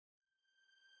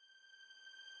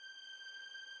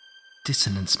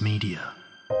Dissonance Media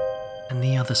and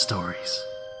the Other Stories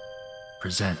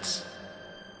presents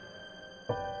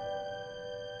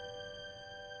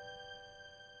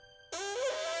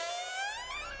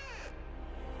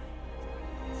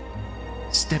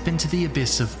Step into the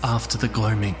abyss of After the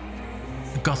Gloaming,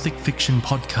 a gothic fiction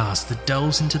podcast that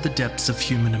delves into the depths of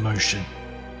human emotion.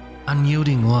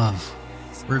 Unyielding love,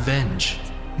 revenge,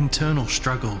 internal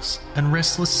struggles, and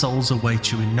restless souls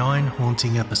await you in 9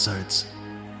 haunting episodes,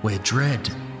 where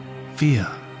dread, fear,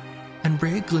 and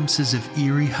rare glimpses of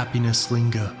eerie happiness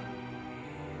linger.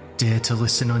 Dare to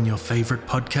listen on your favourite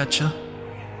podcatcher?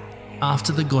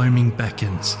 After the Gloaming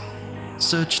beckons.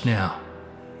 Search now,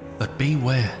 but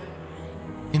beware.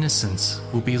 Innocence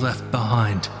will be left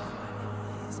behind.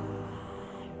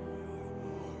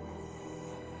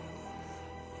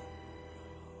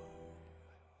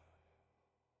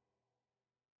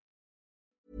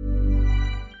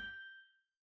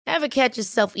 Ever catch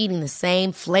yourself eating the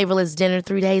same flavorless dinner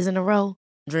 3 days in a row?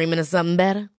 Dreaming of something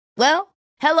better? Well,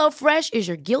 HelloFresh is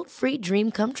your guilt-free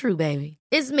dream come true, baby.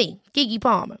 It's me, Keke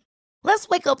Palmer. Let's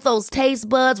wake up those taste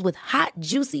buds with hot,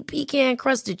 juicy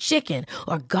pecan-crusted chicken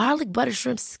or garlic butter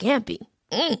shrimp scampi.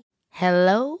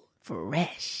 Hello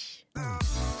Fresh.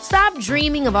 Stop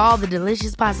dreaming of all the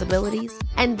delicious possibilities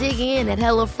and dig in at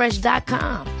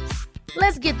HelloFresh.com.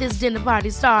 Let's get this dinner party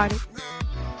started.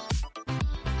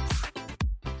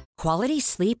 Quality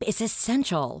sleep is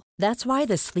essential. That's why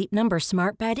the Sleep Number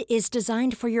Smart Bed is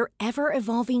designed for your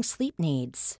ever-evolving sleep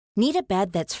needs. Need a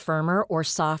bed that's firmer or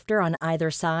softer on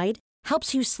either side?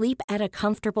 Helps you sleep at a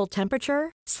comfortable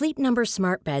temperature? Sleep Number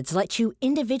Smart Beds let you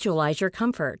individualize your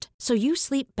comfort, so you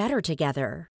sleep better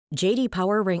together. J.D.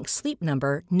 Power ranks Sleep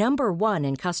Number number 1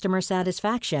 in customer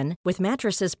satisfaction with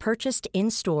mattresses purchased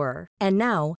in-store. And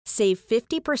now, save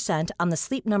 50% on the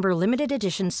Sleep Number Limited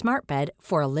Edition Smart Bed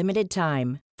for a limited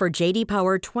time. For J.D.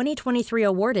 Power 2023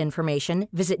 award information,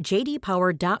 visit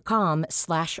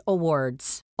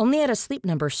jdpower.com/awards. Only at a Sleep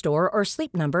Number store or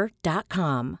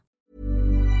sleepnumber.com.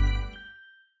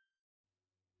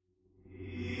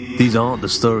 These aren't the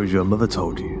stories your mother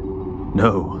told you.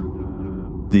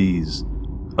 No, these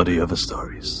are the other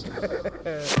stories.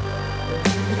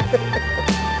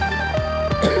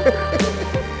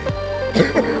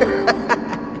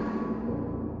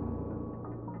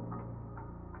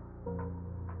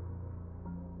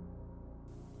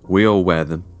 We all wear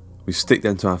them. We stick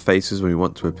them to our faces when we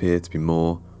want to appear to be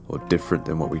more or different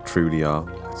than what we truly are.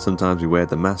 Sometimes we wear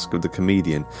the mask of the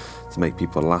comedian to make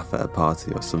people laugh at a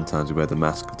party, or sometimes we wear the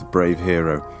mask of the brave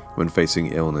hero when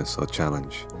facing illness or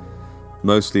challenge.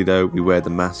 Mostly though, we wear the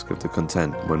mask of the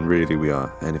content when really we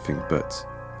are anything but.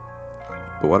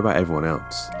 But what about everyone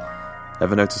else?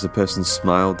 Ever notice a person's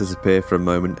smile disappear for a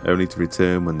moment only to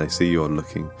return when they see you're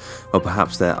looking? Or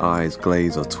perhaps their eyes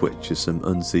glaze or twitch as some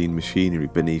unseen machinery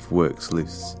beneath works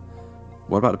loose?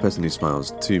 What about the person who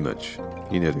smiles too much?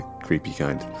 You know, the creepy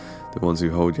kind. The ones who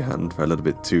hold your hand for a little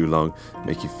bit too long,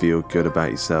 make you feel good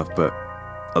about yourself, but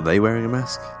are they wearing a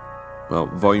mask? Well,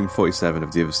 volume 47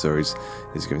 of The Other Stories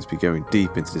is going to be going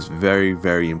deep into this very,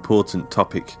 very important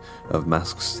topic of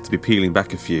masks, to be peeling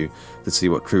back a few to see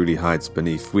what truly hides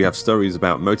beneath. We have stories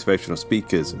about motivational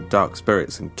speakers and dark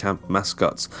spirits and camp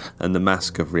mascots and the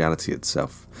mask of reality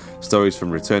itself. Stories from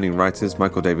returning writers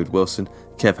Michael David Wilson,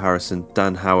 Kev Harrison,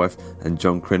 Dan Howarth and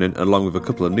John Crinan, along with a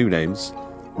couple of new names.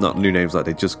 Not new names like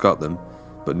they just got them,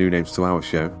 but new names to our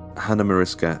show. Hannah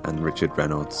Mariska and Richard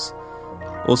Reynolds.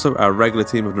 Also, our regular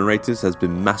team of narrators has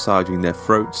been massaging their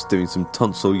throats, doing some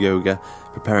tonsil yoga,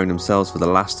 preparing themselves for the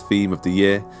last theme of the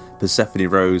year. Persephone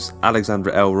Rose,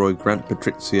 Alexandra Elroy, Grant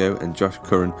Patrizio and Josh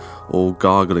Curran all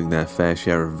gargling their fair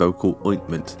share of vocal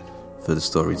ointment for the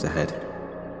stories ahead.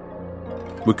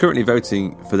 We're currently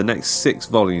voting for the next 6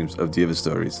 volumes of The Other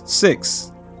Stories.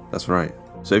 6! That's right.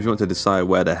 So if you want to decide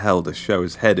where the hell the show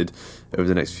is headed over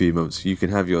the next few months, you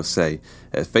can have your say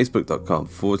at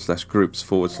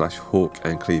facebook.com/groups/Hawk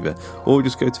and Cleaver, or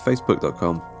just go to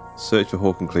facebook.com, search for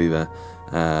Hawk and Cleaver,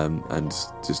 and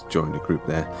just join the group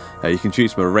there. You can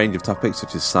choose from a range of topics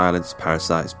such as silence,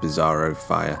 parasites, bizarro,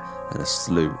 fire, and a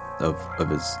slew of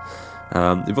others.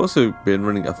 We've also been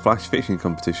running a flash fiction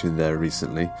competition there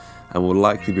recently, and we'll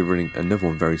likely be running another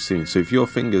one very soon. So if your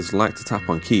fingers like to tap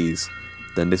on keys,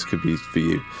 then this could be for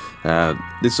you.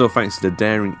 This is all thanks to the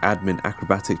daring admin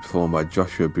acrobatics performed by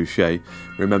Joshua Boucher.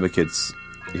 Remember kids,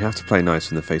 you have to play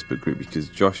nice in the Facebook group because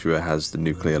Joshua has the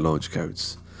nuclear launch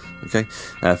codes. Okay?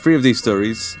 3 of these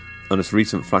stories on this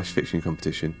recent flash fiction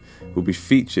competition will be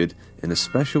featured in a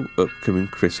special upcoming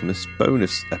Christmas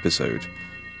bonus episode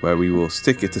where we will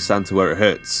stick it to Santa where it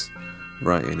hurts,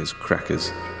 right in his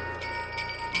crackers.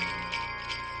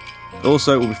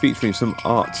 Also, we'll be featuring some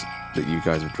art that you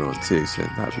guys are drawn to, so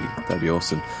that'd be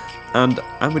awesome. And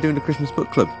we're doing a Christmas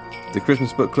book club. The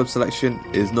Christmas book club selection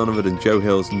is none other than Joe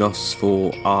Hill's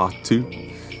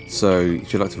Nosferatu. So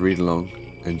if you'd like to read along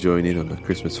and join in on the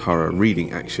Christmas horror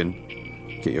reading action,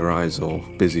 get your eyes all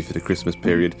busy for the Christmas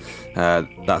period,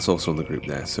 that's also on the group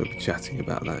there, so we'll be chatting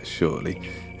about that shortly.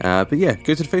 But yeah,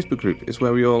 go to the Facebook group. It's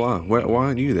where we all are. Why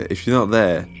aren't you there? If you're not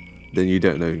there, then you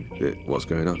don't know what's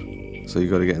going on. So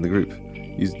you've got to get in the group.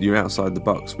 You're outside the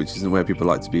box, which isn't where people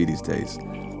like to be these days.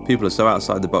 People are so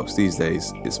outside the box these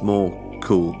days, it's more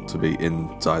cool to be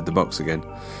inside the box again.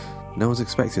 No one's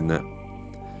expecting that.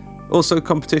 Also,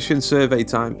 competition survey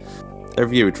time.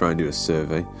 Every year we try and do a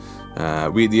survey.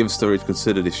 We at The Other Stories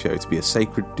consider this show to be a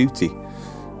sacred duty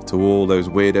to all those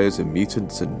weirdos and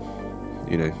mutants and,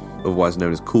 otherwise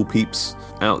known as cool peeps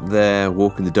out there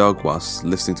walking the dog whilst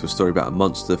listening to a story about a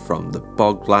monster from the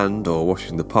bogland, or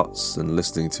washing the pots and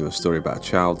listening to a story about a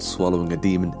child swallowing a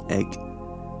demon egg.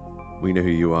 We know who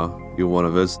you are. You're one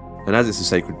of us. And as it's a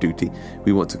sacred duty,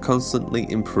 we want to constantly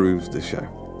improve the show.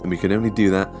 And we can only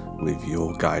do that with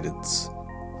your guidance.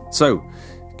 So,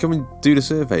 come and do the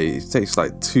survey. It takes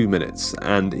like 2 minutes.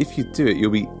 And if you do it, you'll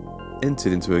be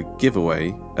entered into a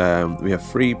giveaway. We have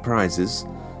 3 prizes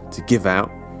to give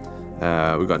out.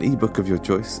 We've got an ebook of your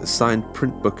choice, a signed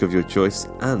print book of your choice,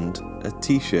 and a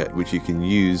t-shirt which you can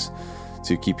use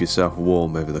to keep yourself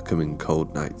warm over the coming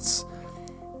cold nights.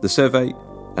 The survey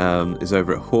is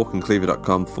over at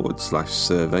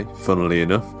hawkandcleaver.com/survey, funnily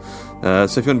enough.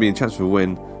 So if you want to be in chance to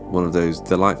win one of those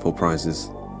delightful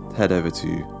prizes, head over to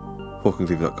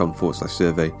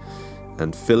hawkandcleaver.com/survey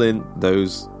and fill in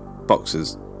those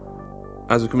boxes.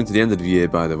 As we're coming to the end of the year,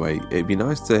 by the way, it'd be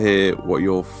nice to hear what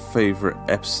your favourite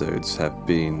episodes have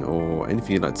been, or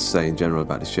anything you'd like to say in general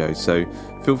about the show. So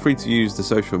feel free to use the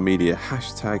social media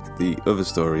hashtag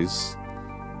 #TheOtherStories,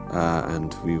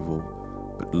 and we will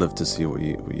love to see what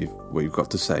you've got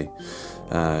to say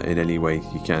in any way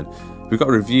you can. We got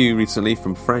a review recently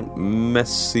from Frank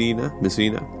Messina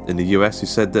in the US, who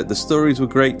said that the stories were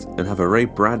great and have a Ray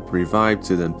Bradbury vibe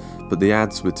to them, but the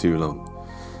ads were too long.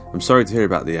 I'm sorry to hear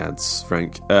about the ads,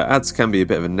 Frank. Ads can be a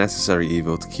bit of a necessary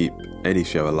evil to keep any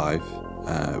show alive.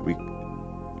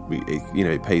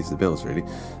 It pays the bills really,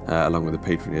 along with the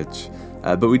patronage.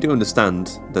 But we do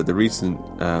understand that the recent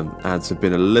ads have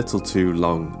been a little too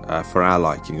long for our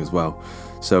liking as well.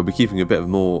 So we'll be keeping a bit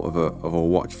more of a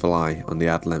watchful eye on the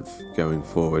ad length going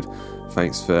forward.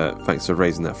 Thanks for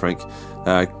raising that, Frank.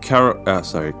 Carla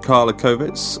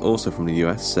Kovitz, also from the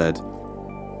US, said,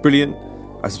 "Brilliant.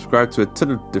 I subscribe to a ton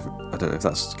of different..." I don't know if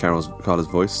that's Carla's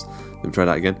voice. Let me try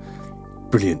that again.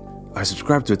 "Brilliant. I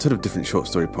subscribe to a ton of different short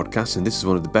story podcasts, and this is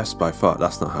one of the best by far."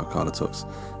 That's not how Carla talks.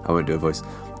 I won't do a voice.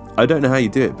 "I don't know how you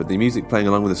do it, but the music playing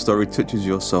along with the story touches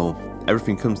your soul.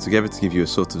 Everything comes together to give you a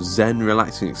sort of zen,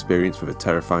 relaxing experience with a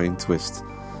terrifying twist,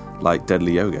 like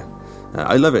Deadly Yoga.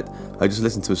 I love it. I just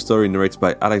listened to a story narrated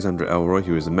by Alexandra Elroy,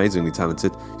 who is amazingly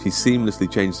talented. She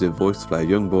seamlessly changed her voice to play a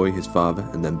young boy, his father,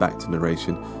 and then back to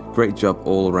narration. Great job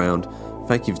all around.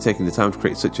 Thank you for taking the time to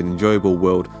create such an enjoyable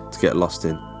world to get lost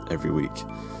in every week."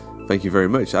 Thank you very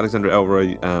much. Alexandra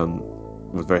Elroy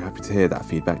was very happy to hear that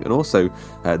feedback. And also,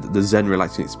 the zen,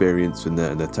 relaxing experience and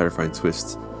the terrifying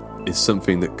twist is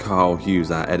something that Carl Hughes,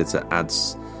 our editor,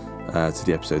 adds to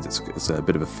the episode. It's a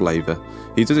bit of a flavour.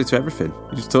 He does it to everything.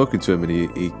 You're just talking to him and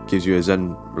he gives you a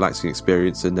zen, relaxing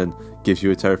experience and then gives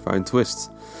you a terrifying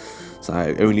twist. So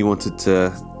I only wanted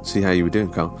to see how you were doing,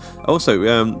 Carl. Also,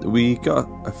 we got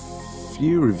a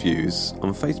few reviews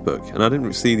on Facebook, and I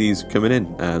didn't see these coming in.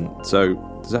 So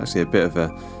there's actually a bit of a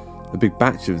big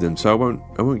batch of them. So I won't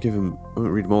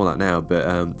read them all out now.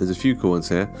 But there's a few cool ones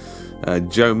here.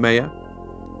 Joe Mayer.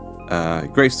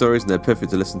 Great stories, and they're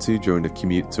perfect to listen to during the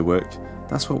commute to work.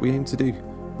 That's what we aim to do.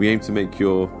 We aim to make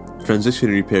your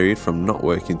transitionary period from not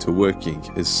working to working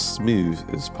as smooth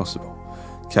as possible.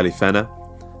 Kelly Fenner.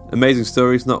 Amazing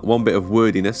stories, not one bit of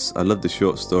wordiness. I love the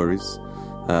short stories.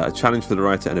 A challenge for the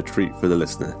writer and a treat for the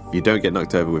listener. You don't get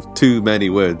knocked over with too many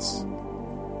words.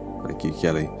 Thank you,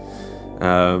 Kelly.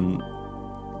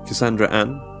 Cassandra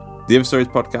Ann. The Other Stories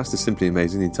podcast is simply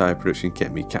amazing. The entire production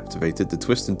kept me captivated. The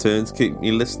twists and turns keep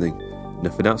me listening.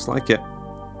 Nothing else like it.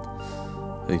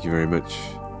 Thank you very much,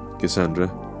 Cassandra.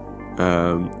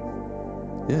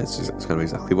 It's kind of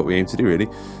exactly what we aim to do, really.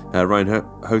 Ryan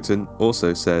Houghton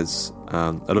also says, I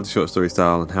love the short story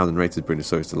style and how the narrators bring the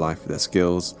stories to life with their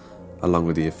skills, along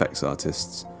with the effects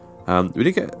artists. We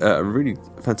did get a really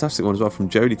fantastic one as well from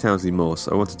Jodie Townsley Morse.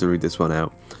 I wanted to read this one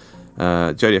out.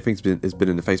 Jodie, I think, has been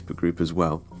in the Facebook group as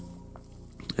well.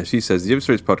 She says, the Other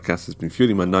Stories podcast has been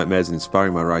fueling my nightmares and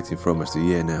inspiring my writing for almost a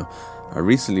year now. I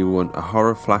recently won a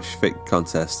horror flash fic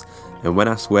contest, and when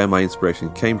asked where my inspiration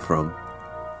came from,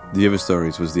 The Other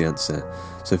Stories was the answer.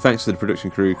 So thanks to the production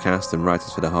crew, cast and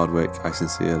writers for their hard work. I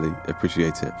sincerely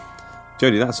appreciate it.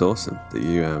 Jodie, that's awesome that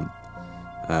you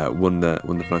won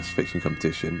the flash fiction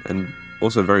competition, and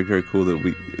also very, very cool that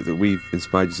we've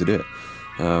inspired you to do it.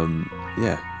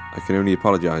 I can only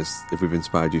apologise if we've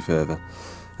inspired you further.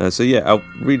 I'll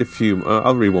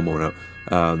read one more now.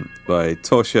 By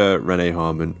Torsha Renee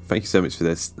Harmon. Thank you so much for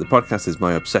this. The podcast is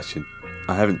my obsession.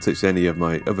 I haven't touched any of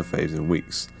my other faves in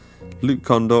weeks. Luke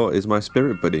Condor is my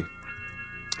spirit buddy.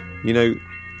 You know,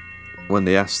 when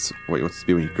they asked what you wanted to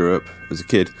be when you grew up as a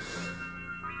kid,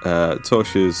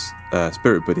 Torsha's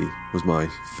spirit buddy was my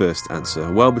first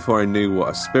answer. Well before I knew what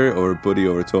a spirit or a buddy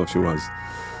or a Torsha was.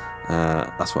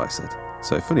 That's what I said.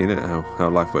 So funny, isn't it, how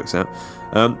life works out.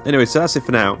 Anyway, so that's it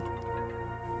for now.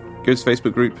 Go to the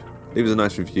Facebook group, leave us a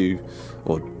nice review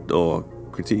or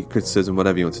criticism,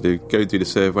 whatever you want to do. Go do the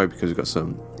survey because we've got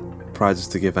some prizes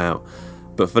to give out.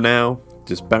 But for now,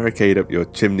 just barricade up your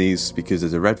chimneys because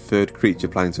there's a red-furred creature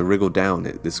planning to wriggle down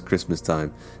it this Christmas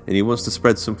time, and he wants to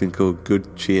spread something called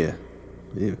good cheer.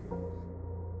 Ew.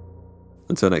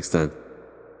 Until next time.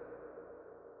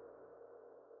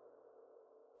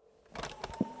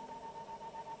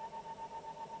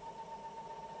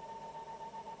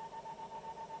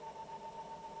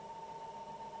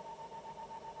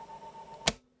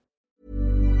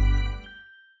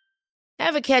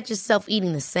 Ever catch yourself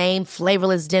eating the same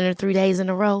flavorless dinner 3 days in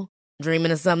a row?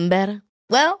 Dreaming of something better?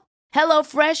 Well,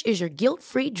 HelloFresh is your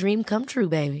guilt-free dream come true,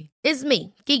 baby. It's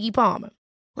me, Keke Palmer.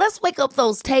 Let's wake up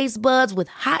those taste buds with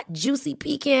hot, juicy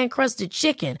pecan-crusted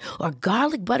chicken or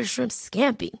garlic butter shrimp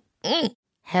scampi.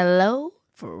 Hello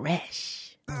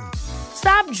Fresh.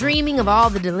 Stop dreaming of all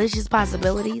the delicious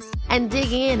possibilities and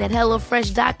dig in at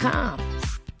HelloFresh.com.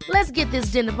 Let's get this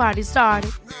dinner party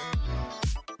started.